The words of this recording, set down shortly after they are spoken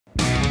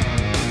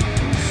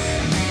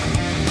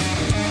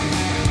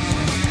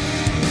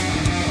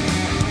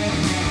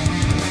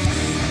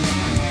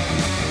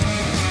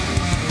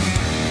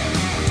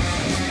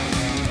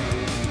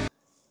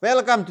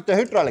Welcome to the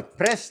hydraulic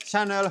press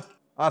channel.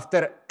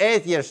 After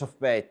 8 years of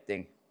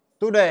waiting,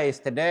 today is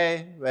the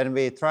day when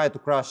we try to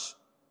crush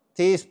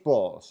these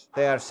balls.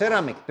 They are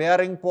ceramic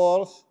bearing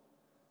balls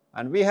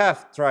and we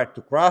have tried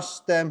to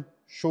crush them,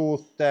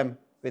 shoot them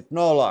with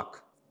no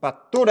luck.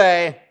 But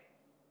today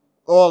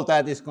all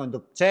that is going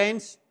to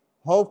change.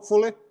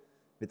 Hopefully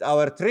with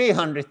our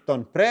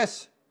 300-ton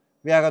press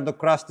we are going to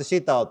crush the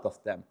shit out of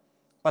them.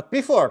 But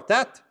before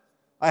that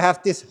I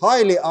have this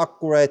highly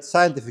accurate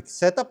scientific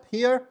setup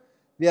here.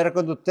 We are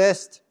going to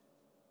test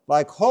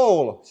like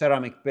whole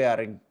ceramic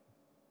bearing,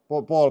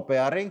 ball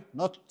bearing,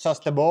 not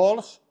just the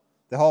balls,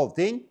 the whole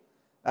thing.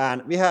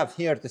 And we have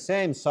here the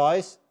same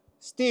size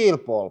steel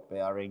ball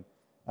bearing.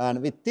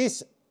 And with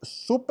this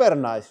super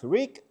nice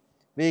rig,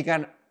 we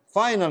can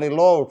finally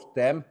load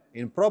them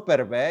in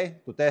proper way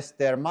to test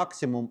their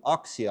maximum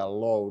axial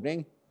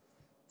loading.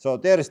 So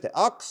there is the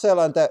axle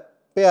and the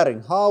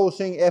bearing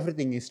housing,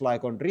 everything is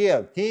like on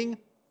real thing.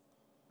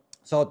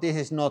 So this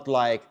is not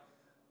like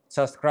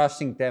just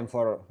crushing them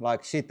for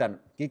like shit and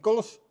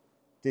giggles.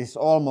 This is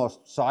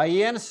almost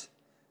science.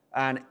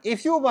 And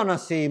if you wanna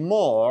see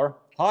more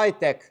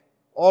high-tech,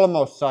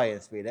 almost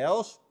science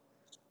videos,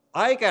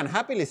 I can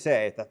happily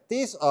say that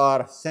these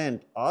are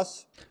sent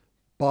us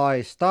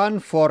by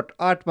Stanford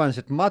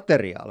Advanced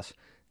Materials.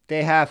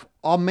 They have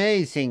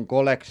amazing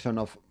collection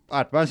of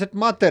advanced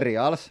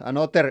materials and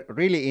other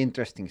really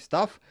interesting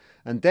stuff.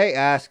 And they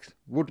asked,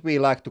 would we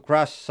like to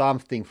crush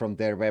something from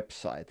their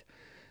website?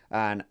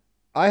 And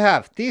I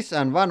have this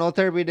and one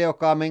other video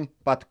coming,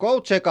 but go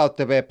check out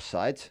the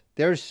websites.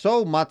 There's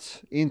so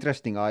much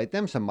interesting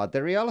items and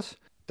materials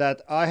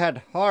that I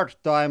had hard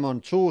time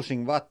on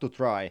choosing what to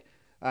try.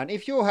 And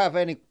if you have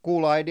any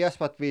cool ideas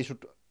what we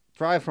should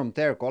try from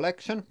their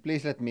collection,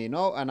 please let me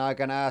know and I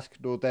can ask,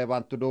 do they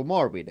want to do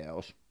more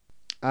videos.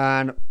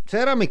 And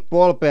ceramic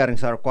ball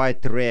bearings are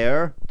quite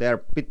rare.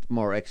 They're a bit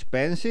more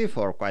expensive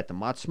or quite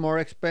much more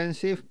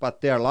expensive,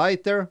 but they're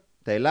lighter,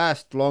 they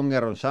last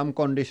longer on some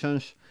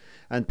conditions,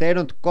 and they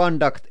don't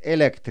conduct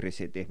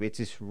electricity, which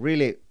is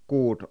really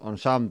good on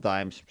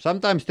sometimes.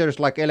 Sometimes there's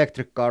like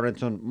electric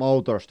currents on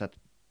motors that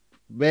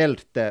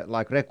weld the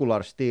like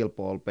regular steel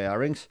ball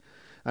bearings,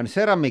 and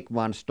ceramic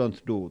ones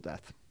don't do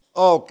that.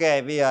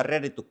 Okay, we are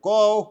ready to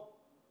go.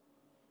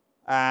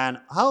 And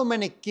how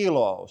many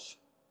kilos?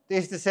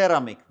 This is the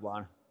ceramic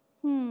one.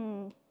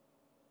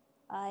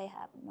 I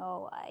have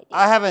no idea.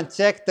 I haven't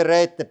checked the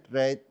rated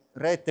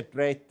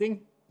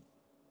rating.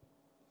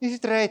 Is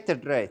it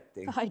rated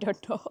rating? I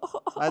don't know.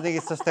 I think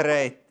it's just a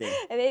rating.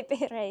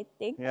 Maybe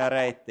rating. Yeah,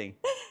 rating.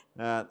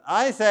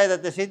 I say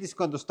that the shit is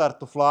going to start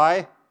to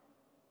fly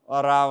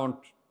around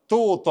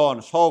 2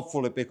 tons,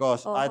 hopefully,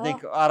 because I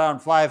think around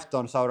 5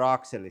 tons our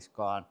axle is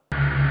gone.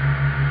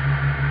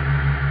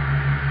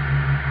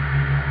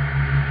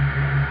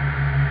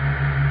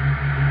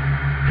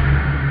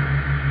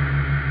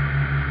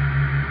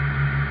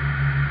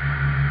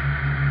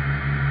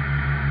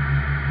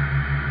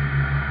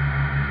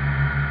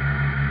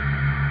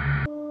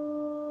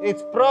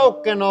 It's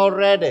broken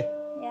already.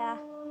 Yeah.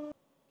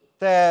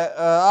 The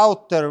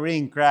outer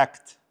ring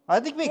cracked. I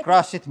think we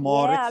crush it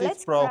more. Yeah,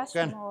 it's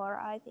broken. Crush more,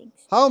 I think.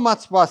 So. How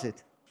much was it?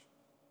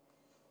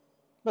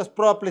 It was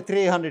probably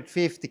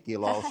 350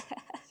 kilos.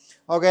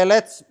 Okay,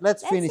 let's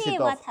finish it off. Let's see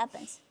what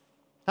happens.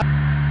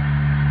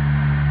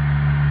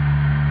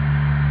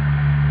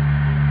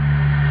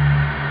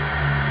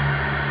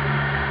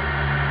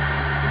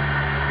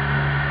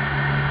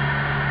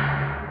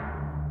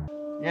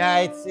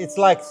 Yeah, it's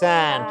like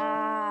sand.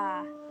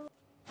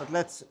 But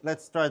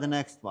let's try the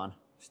next one.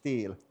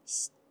 Steel.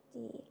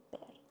 Steel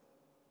bearing.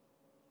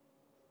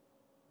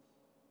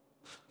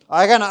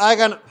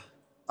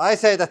 I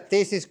say that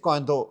this is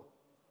going to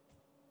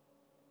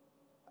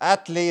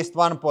at least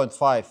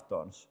 1.5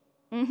 tons.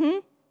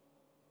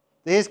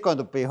 This is going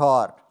to be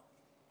hard.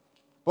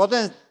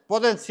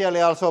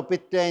 Potentially also a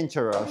bit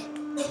dangerous.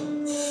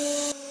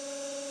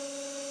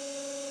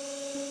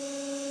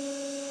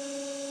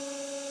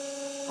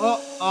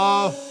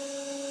 Uh-oh.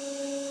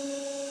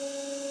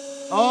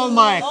 Oh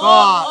my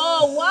god!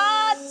 Oh,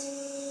 what?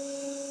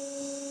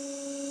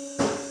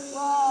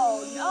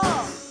 Whoa, no.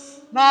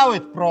 Now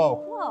it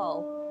broke.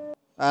 Whoa.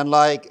 And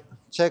like,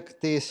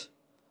 check this.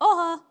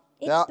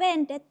 It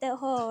bended the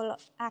whole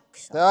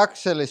axle. The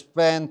axle is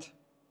bent.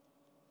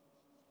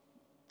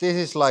 This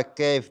is like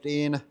caved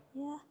in.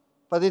 Yeah.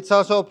 But it's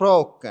also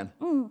broken.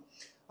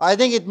 I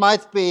think it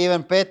might be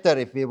even better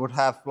if we would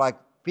have like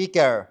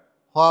bigger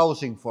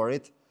housing for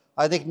it.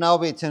 I think now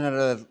we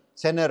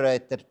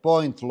generated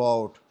point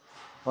load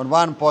on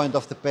one point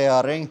of the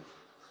bearing,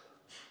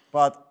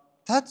 but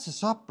that's a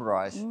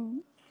surprise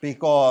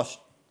because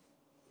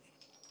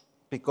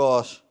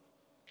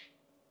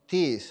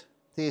these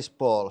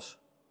balls,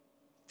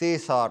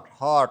 these are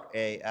hard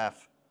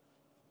AF.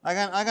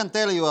 I can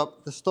tell you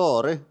the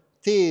story.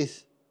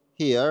 These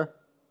here,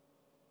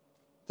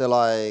 the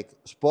like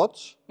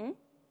spots,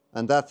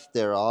 and that's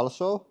there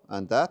also,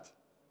 and that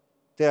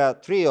they are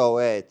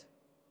 308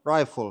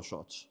 rifle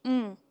shots.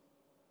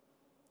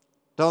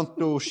 Don't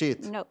do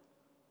shit. No.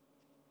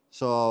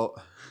 So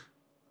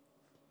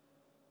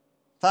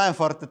Time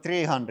for the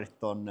 300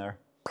 tonner.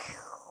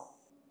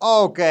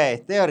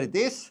 Okay, there it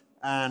is.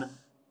 And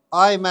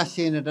I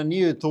machined the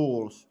new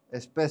tools,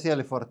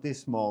 especially for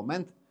this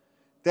moment.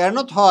 They are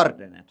not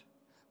hardened,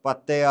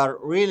 but they are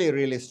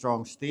really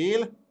strong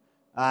steel.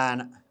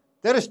 And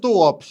there is two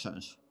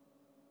options.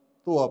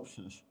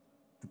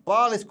 The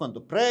ball is going to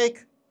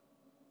break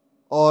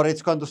or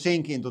it's going to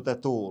sink into the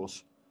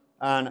tools.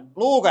 And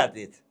look at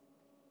it.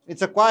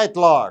 It's a quite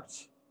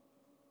large.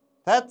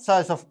 That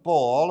size of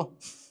ball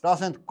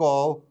doesn't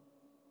go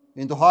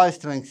into high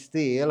strength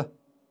steel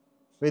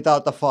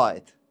without a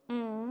fight.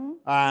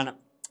 And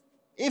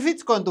if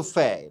it's going to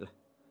fail,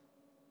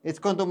 it's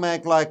going to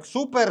make like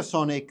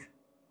supersonic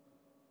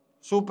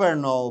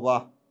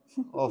supernova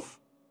of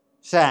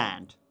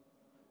sand.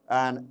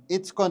 And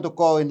it's going to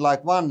go in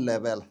like one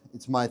level,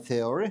 it's my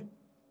theory,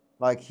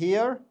 like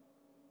here.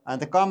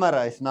 And the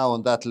camera is now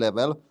on that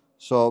level,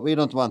 so we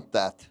don't want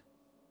that.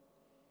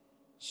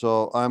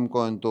 So I'm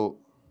going to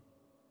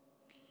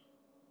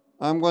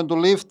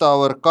lift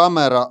our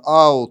camera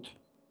out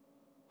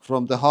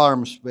from the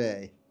harm's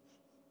way.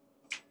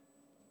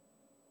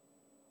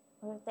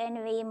 Or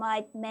then we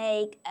might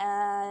make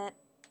a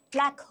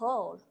black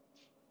hole.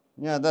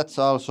 Yeah, that's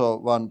also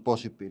one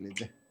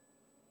possibility.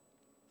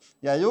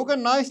 Yeah, you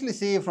can nicely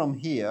see from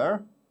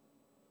here,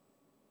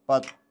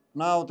 but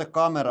now the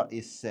camera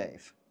is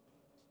safe.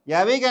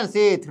 Yeah, we can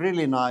see it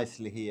really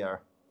nicely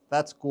here.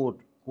 That's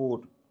good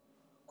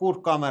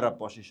camera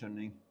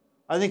positioning.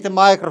 I think the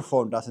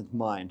microphone doesn't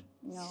mind.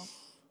 No.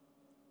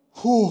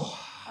 Whew.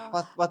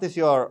 What is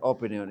your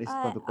opinion? Is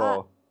it going to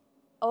go?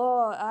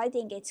 I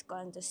think it's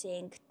going to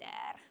sink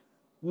there.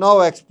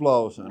 No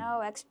explosion.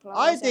 No explosion.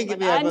 I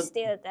think I'm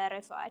still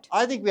terrified.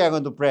 I think we are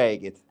going to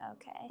break it.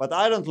 Okay. But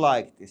I don't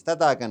like this.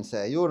 That I can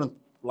say. You don't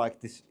like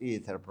this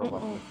either,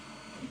 probably.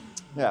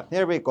 Yeah,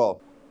 here we go.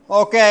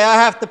 Okay, I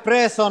have to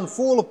press on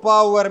full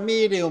power,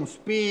 medium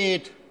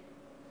speed.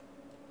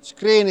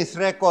 Screen is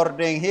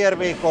recording. Here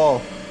we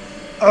go.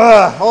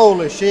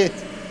 Holy shit.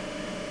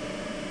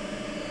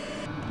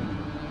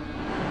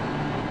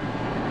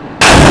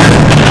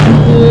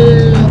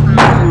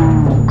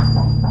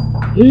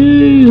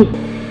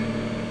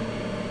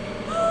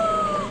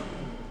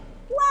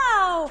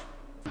 Wow!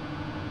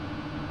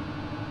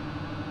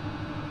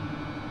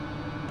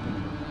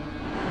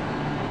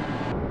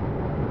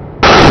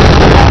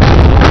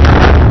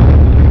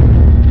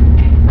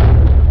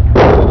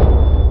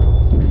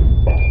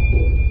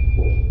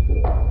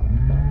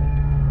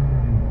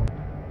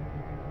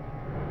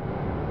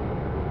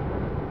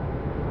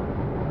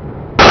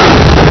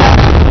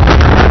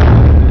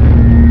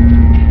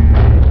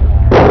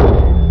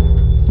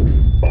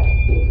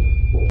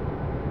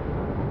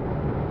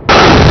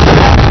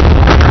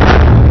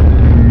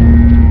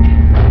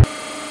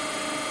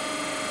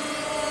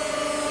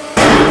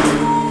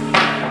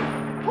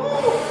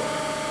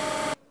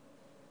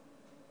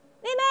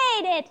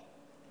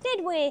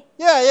 Did we?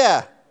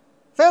 Yeah.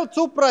 Felt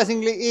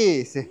surprisingly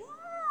easy.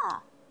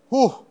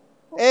 Yeah.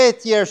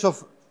 8 years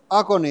of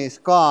agony is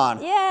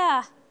gone.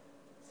 Yeah.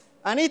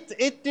 And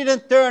it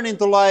didn't turn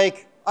into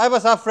like, I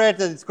was afraid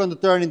that it's going to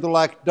turn into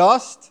like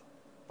dust,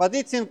 but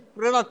it's in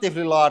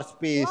relatively large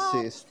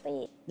pieces.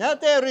 Yeah,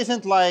 there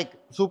isn't like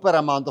super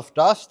amount of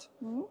dust.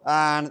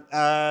 And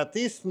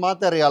this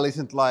material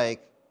isn't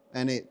like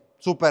any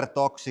super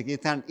toxic.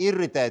 It can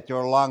irritate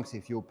your lungs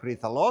if you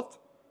breathe a lot.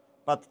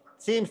 But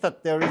seems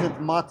that there isn't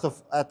much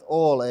of at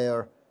all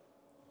air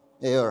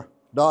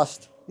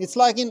dust. It's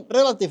like in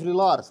relatively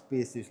large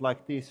pieces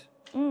like this.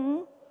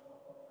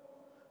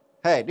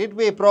 Hey, did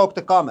we broke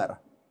the camera?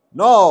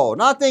 No,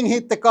 nothing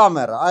hit the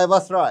camera. I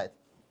was right.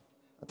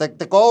 The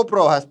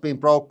GoPro has been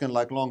broken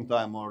like long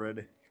time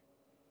already.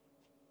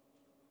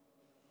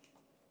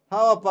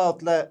 How about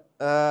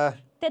the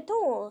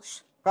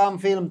tools? Come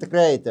film the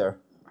crater.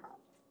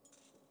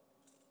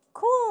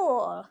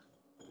 Cool.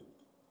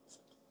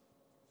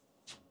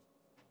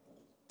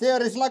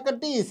 There is like a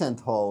decent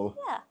hole.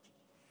 Yeah.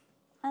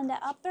 And the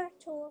upper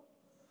tool.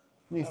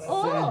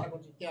 Oh.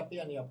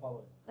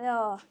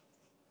 Yeah.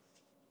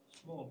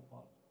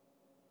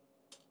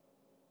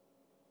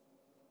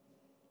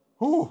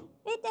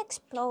 It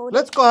exploded.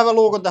 Let's go have a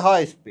look on the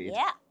high speed.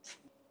 Yeah.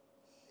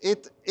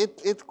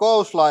 It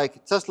goes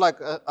like, just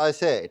like I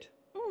said,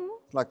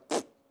 like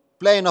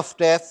plane of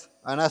death,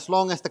 and as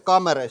long as the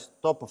camera is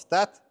top of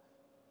that,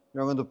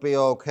 you're going to be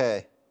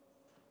okay.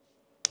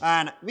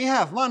 And we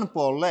have one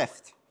ball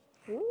left.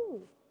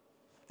 Ooh.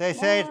 They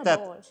said More that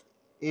balls.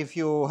 if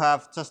you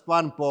have just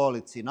one ball,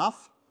 it's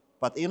enough.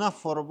 But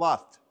enough for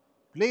what?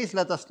 Please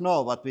let us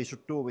know what we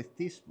should do with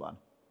this one.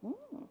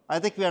 I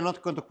think we are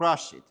not going to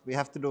crush it. We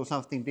have to do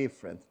something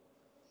different.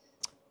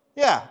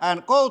 Yeah,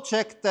 and go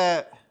check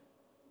the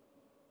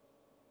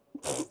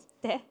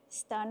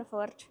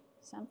Stanford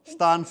something.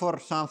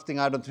 Stanford something,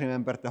 I don't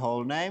remember the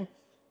whole name.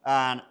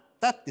 And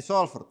that is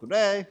all for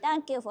today.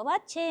 Thank you for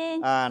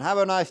watching. And have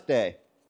a nice day.